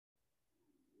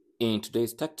In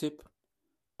today's tech tip,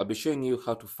 I'll be showing you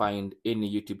how to find any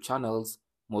YouTube channel's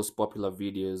most popular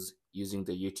videos using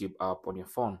the YouTube app on your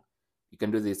phone. You can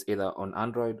do this either on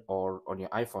Android or on your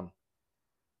iPhone.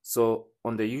 So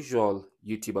on the usual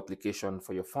YouTube application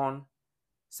for your phone,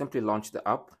 simply launch the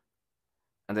app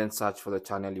and then search for the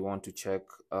channel you want to check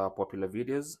popular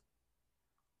videos.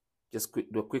 Just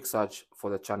do a quick search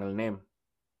for the channel name.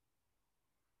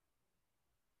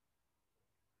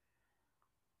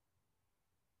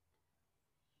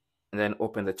 And then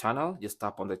open the channel. Just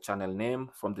tap on the channel name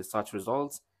from the search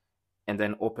results and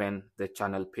then open the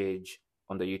channel page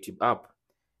on the YouTube app.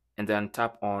 And then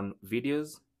tap on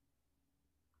videos.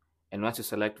 And once you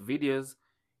select videos,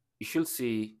 you should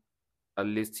see a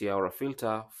list here or a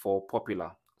filter for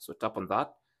popular. So tap on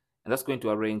that, and that's going to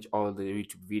arrange all the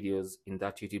YouTube videos in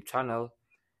that YouTube channel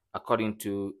according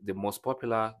to the most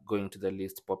popular going to the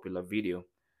least popular video.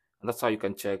 And that's how you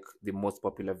can check the most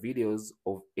popular videos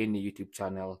of any YouTube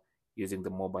channel using the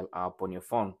mobile app on your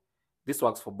phone. This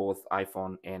works for both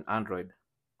iPhone and Android.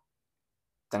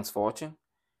 Thanks for watching.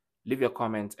 Leave your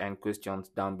comments and questions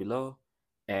down below,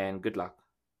 and good luck.